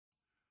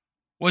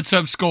What's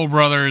up, Skull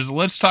Brothers?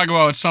 Let's talk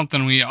about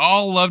something we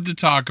all love to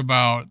talk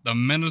about, the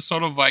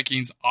Minnesota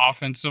Vikings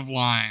offensive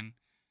line.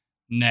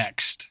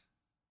 Next.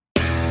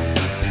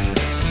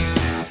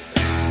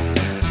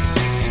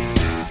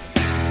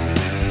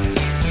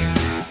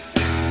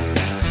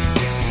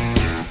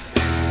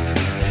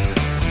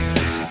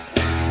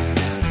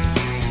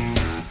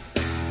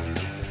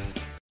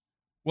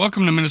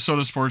 Welcome to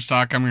Minnesota Sports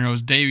Talk. I'm your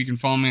host, Dave. You can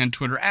follow me on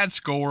Twitter at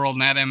SkullWorld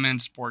and at MN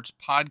Sports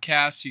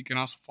Podcast. You can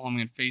also follow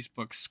me on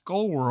Facebook,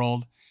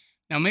 SkullWorld.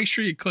 Now, make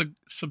sure you click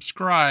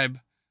subscribe,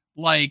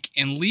 like,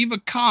 and leave a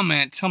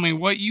comment. Tell me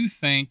what you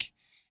think,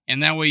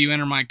 and that way you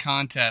enter my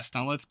contest.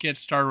 Now, let's get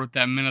started with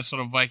that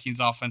Minnesota Vikings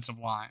offensive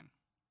line.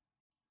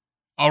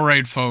 All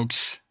right,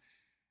 folks.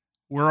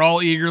 We're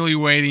all eagerly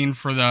waiting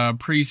for the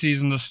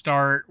preseason to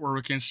start, where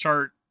we can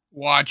start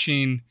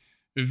watching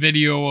the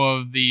video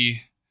of the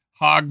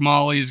hog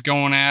mollies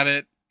going at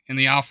it in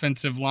the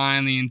offensive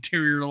line, the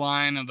interior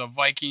line of the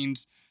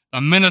Vikings,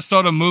 the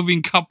Minnesota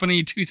Moving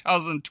Company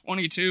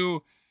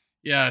 2022.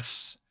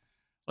 Yes,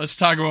 let's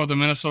talk about the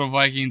Minnesota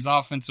Vikings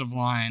offensive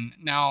line.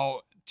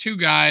 Now, two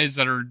guys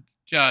that are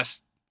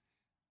just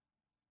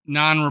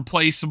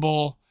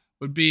non-replaceable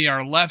would be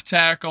our left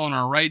tackle and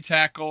our right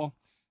tackle.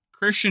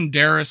 Christian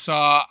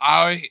Darrisaw,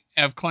 I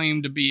have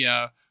claimed to be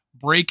a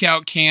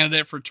breakout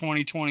candidate for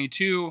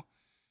 2022.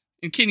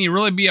 And can you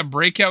really be a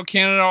breakout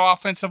candidate on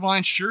offensive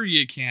line? Sure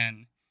you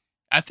can.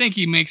 I think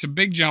he makes a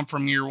big jump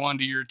from year one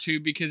to year two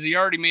because he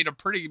already made a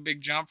pretty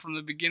big jump from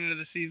the beginning of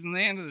the season to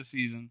the end of the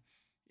season.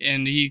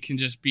 And he can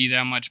just be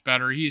that much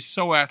better. He's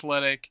so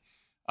athletic.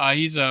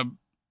 He's the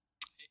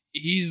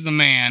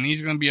man.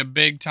 He's going to be a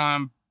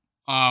big-time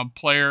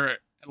player at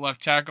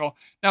left tackle.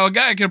 Now, a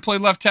guy that could play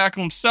left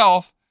tackle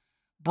himself,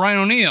 Brian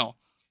O'Neill.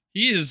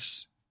 He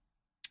is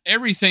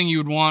everything you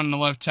would want in a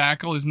left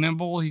tackle. He's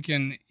nimble. He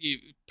can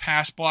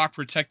pass block,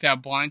 protect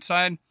that blind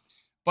side,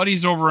 but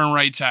he's over in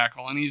right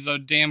tackle, and he's a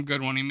damn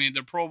good one. He made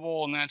the Pro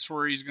Bowl, and that's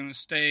where he's going to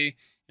stay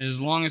as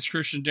long as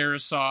Christian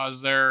Darrisaw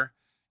is there,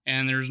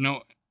 and there's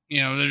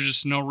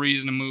just no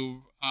reason to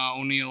move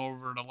O'Neill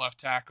over to left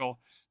tackle.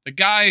 The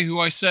guy who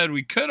I said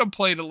we could have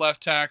played at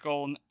left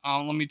tackle,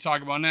 let me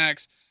talk about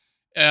next,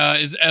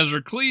 is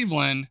Ezra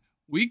Cleveland.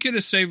 We could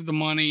have saved the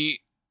money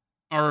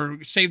or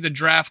saved the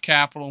draft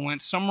capital,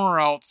 went somewhere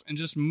else, and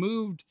just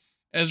moved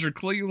Ezra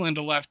Cleveland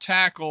to left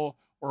tackle,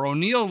 or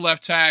O'Neill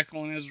left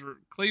tackle and Ezra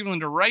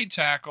Cleveland to right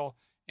tackle,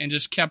 and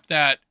just kept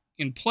that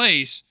in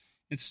place.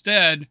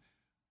 Instead,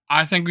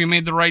 I think we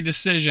made the right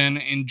decision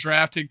and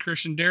drafted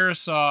Christian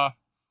Darrisaw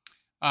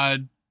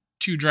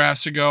 2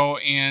 drafts ago,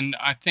 and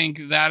I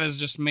think that has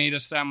just made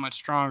us that much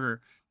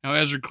stronger. Now,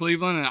 Ezra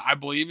Cleveland, I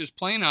believe, is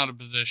playing out of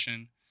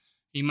position.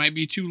 He might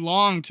be too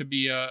long to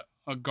be a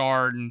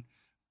guard,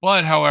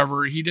 but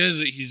however,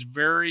 he's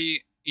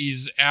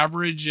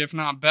average, if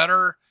not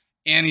better.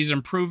 And he's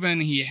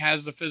improving. He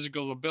has the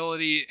physical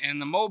ability and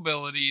the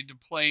mobility to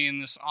play in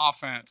this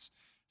offense.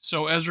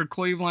 So Ezra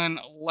Cleveland,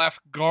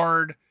 left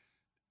guard,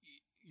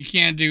 you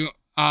can't do.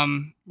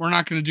 We're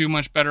not going to do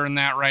much better than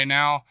that right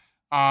now.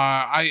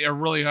 I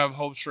really have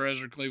hopes for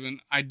Ezra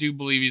Cleveland. I do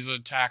believe he's a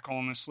tackle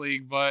in this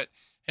league, but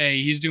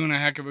hey, he's doing a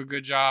heck of a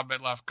good job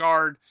at left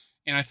guard,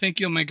 and I think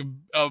he'll make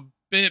a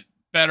bit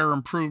better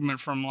improvement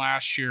from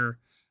last year.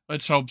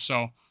 Let's hope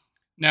so.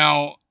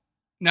 Now,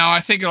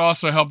 I think it'll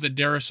also help that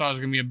Darrisaw is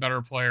going to be a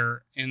better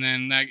player, and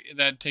then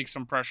that takes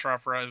some pressure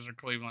off for Ezra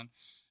Cleveland.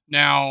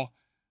 Now,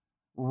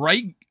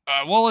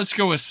 let's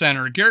go with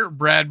center. Garrett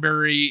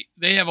Bradbury,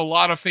 they have a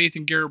lot of faith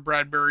in Garrett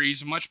Bradbury.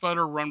 He's a much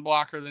better run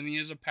blocker than he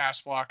is a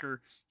pass blocker.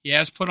 He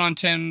has put on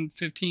 10,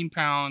 15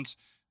 pounds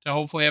to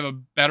hopefully have a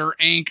better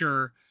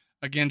anchor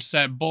against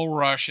that bull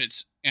rush.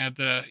 It's at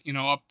the,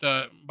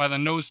 by the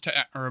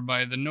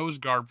nose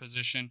guard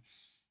position.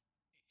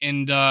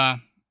 And,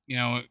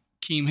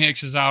 Keem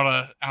Hicks is out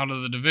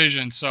of the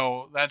division,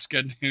 so that's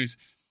good news.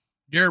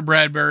 Garrett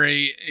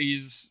Bradbury,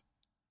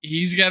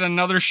 he's got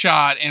another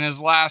shot in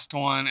his last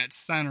one at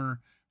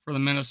center for the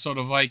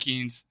Minnesota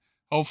Vikings.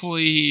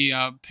 Hopefully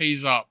he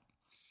pays up.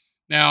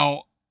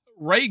 Now,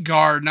 right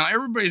guard,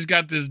 everybody's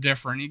got this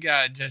different. You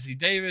got Jesse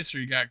Davis or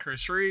you got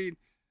Chris Reed.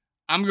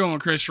 I'm going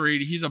with Chris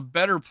Reed. He's a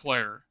better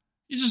player.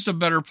 He's just a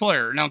better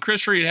player. Now,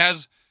 Chris Reed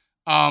has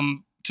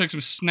took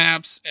some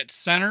snaps at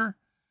center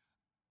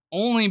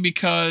only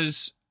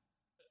because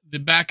the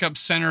backup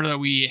center that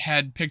we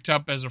had picked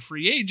up as a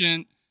free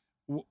agent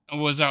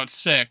was out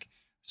sick.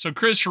 So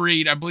Chris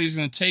Reed, I believe, is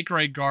going to take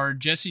right guard.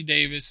 Jesse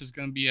Davis is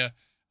going to be a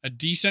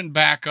decent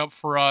backup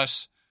for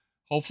us.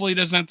 Hopefully he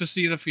doesn't have to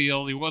see the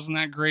field. He wasn't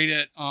that great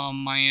at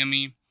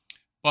Miami.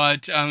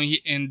 But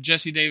and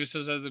Jesse Davis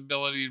has the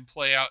ability to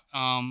play out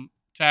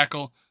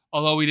tackle,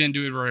 although he didn't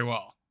do it very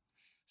well.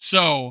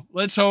 So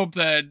let's hope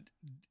that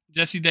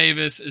Jesse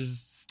Davis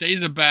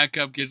stays a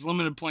backup, gets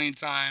limited playing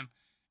time,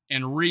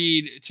 and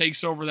Reed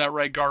takes over that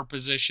right guard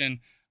position,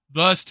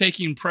 thus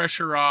taking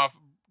pressure off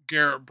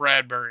Garrett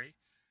Bradbury.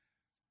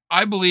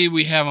 I believe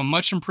we have a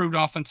much improved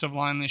offensive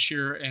line this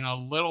year and a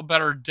little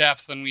better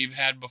depth than we've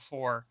had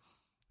before.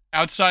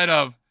 Outside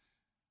of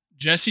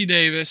Jesse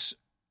Davis,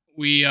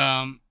 we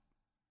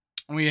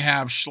We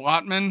have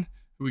Schlottman,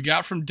 who we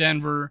got from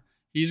Denver.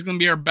 He's going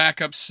to be our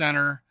backup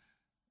center.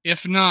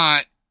 If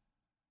not,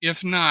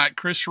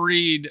 Chris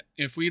Reed,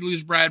 if we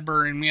lose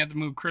Bradbury and we have to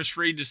move Chris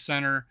Reed to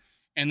center,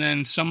 and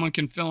then someone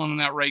can fill in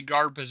that right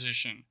guard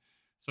position.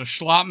 So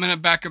Schlottman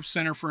at backup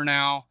center for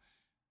now.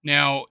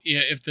 Now,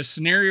 if the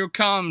scenario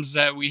comes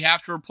that we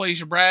have to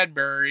replace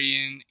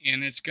Bradbury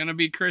and it's going to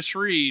be Chris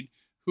Reed,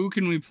 who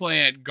can we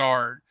play at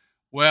guard?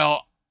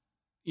 Well,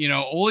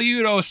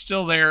 Oliudo is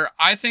still there.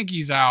 I think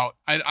he's out.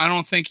 I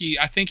don't think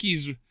I think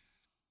he's,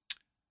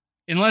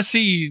 unless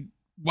he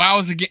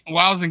wows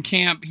in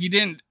camp, he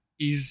didn't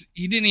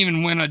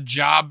even win a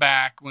job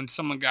back when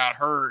someone got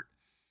hurt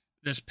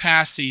this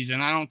past season.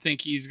 I don't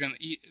think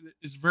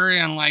it's very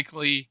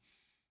unlikely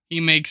he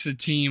makes a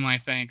team, I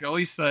think. At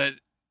least the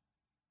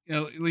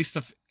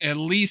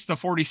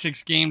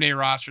 46 game day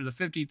roster, the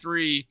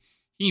 53,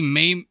 he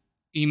may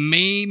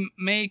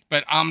make,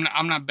 but I'm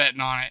not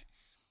betting on it.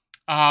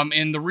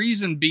 And the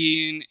reason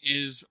being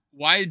is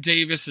Wyatt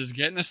Davis is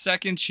getting a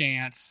second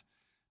chance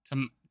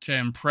to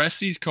impress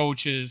these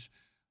coaches.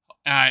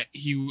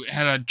 He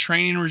had a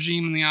training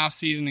regime in the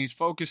offseason. He's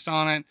focused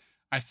on it.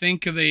 I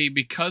think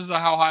because of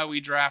how high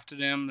we drafted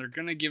him, they're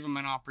going to give him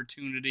an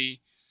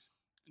opportunity.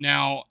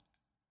 Now,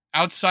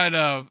 outside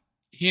of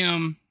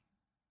him,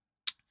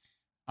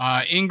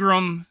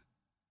 Ingram,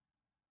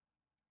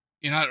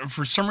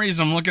 for some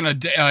reason I'm looking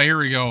at, here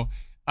we go.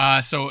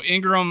 So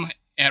Ingram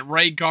at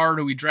right guard,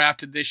 who we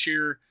drafted this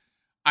year,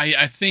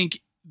 I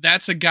think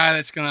that's a guy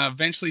that's going to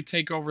eventually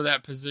take over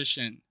that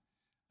position.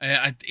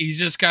 He's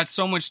just got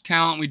so much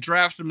talent. We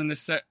drafted him in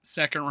the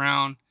second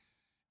round.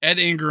 Ed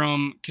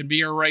Ingram can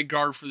be our right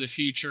guard for the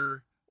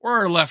future, or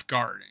our left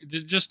guard.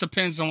 It just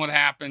depends on what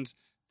happens.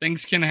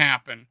 Things can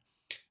happen.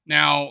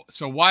 Now,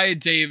 so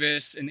Wyatt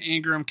Davis and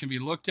Ingram can be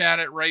looked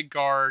at right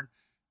guard.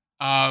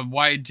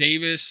 Wyatt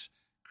Davis,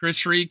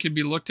 Chris Reed could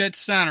be looked at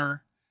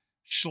center.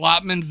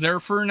 Schlottman's there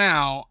for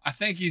now. I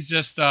think he's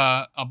just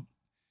a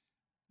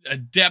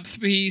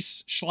depth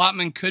piece.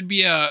 Schlottman could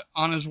be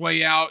on his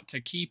way out to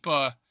keep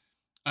an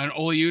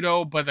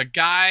Oliudo, but the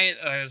guy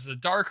is a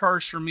dark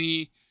horse for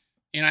me,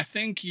 and I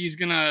think he's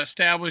going to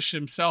establish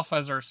himself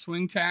as our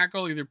swing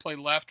tackle, either play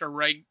left or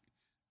right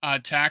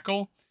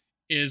tackle,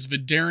 is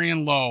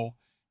Vidarian Lowe.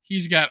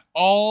 He's got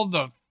all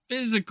the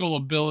physical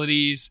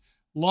abilities,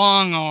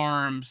 long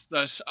arms,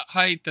 the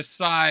height, the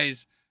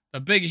size, the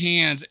big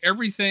hands,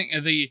 everything,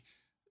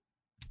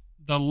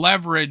 the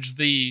leverage,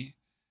 the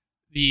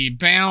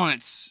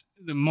balance,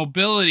 the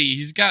mobility.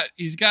 He's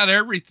got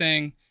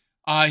everything.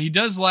 He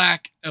does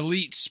lack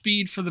elite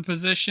speed for the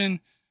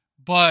position,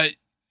 but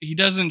he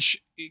doesn't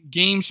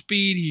game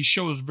speed. He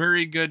shows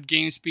very good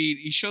game speed.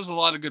 He shows a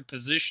lot of good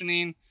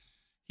positioning.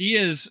 He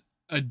is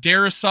a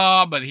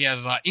Darisaw, but he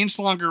has inch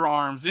longer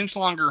arms, inch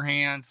longer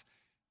hands,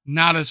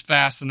 not as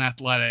fast and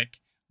athletic,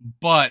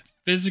 but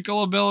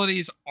physical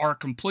abilities are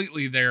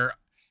completely there.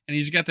 And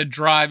he's got the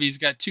drive. He's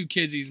got 2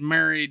 kids. He's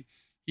married.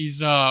 He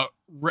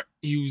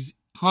was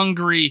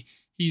hungry.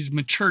 He's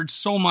matured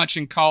so much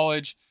in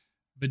college.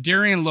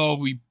 Vidarian Lowe,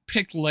 we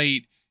picked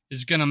late,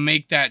 is going to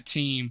make that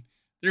team.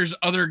 There's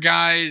other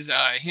guys,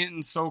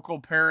 Hinton,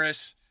 Sokol,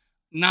 Paris.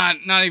 Not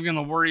even going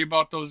to worry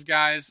about those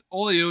guys.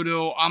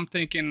 Oliudo, I'm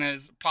thinking,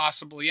 is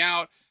possibly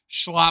out.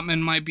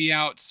 Schlottman might be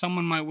out.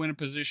 Someone might win a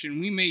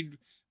position. We may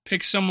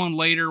pick someone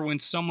later when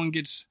someone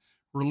gets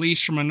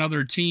released from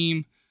another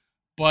team.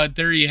 But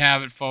there you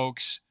have it,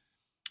 folks.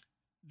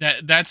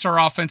 That's our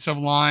offensive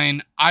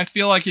line. I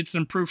feel like it's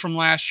improved from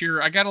last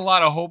year. I got a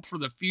lot of hope for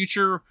the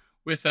future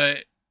with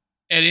Ed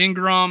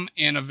Ingram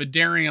and a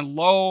Vidarian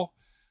Lowe.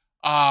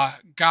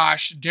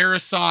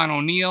 Darisaw and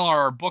O'Neal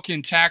are our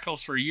bookend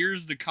tackles for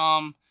years to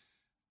come.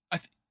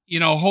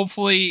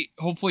 Hopefully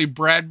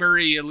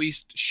Bradbury at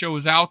least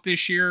shows out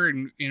this year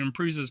and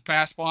improves his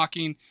pass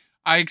blocking.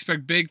 I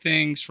expect big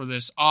things for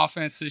this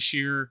offense this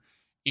year,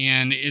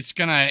 and it's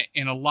gonna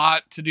a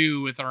lot to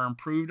do with our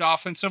improved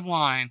offensive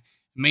line.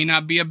 It may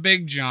not be a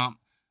big jump,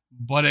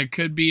 but it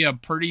could be a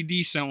pretty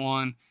decent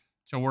one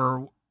to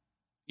where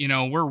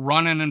we're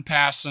running and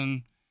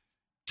passing.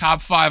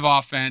 Top 5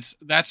 offense.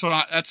 That's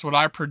what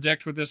I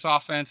predict with this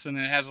offense, and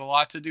it has a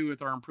lot to do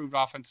with our improved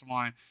offensive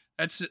line.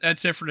 That's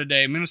it for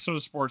today.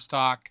 Minnesota Sports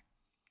Talk.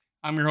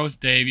 I'm your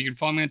host, Dave. You can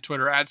follow me on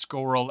Twitter at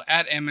SkullWorld,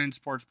 at MN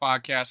Sports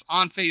Podcast,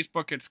 on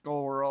Facebook at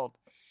SkullWorld.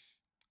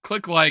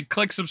 Click like,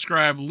 click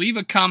subscribe, leave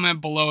a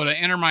comment below to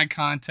enter my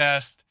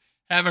contest.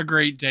 Have a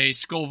great day.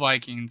 Skull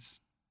Vikings.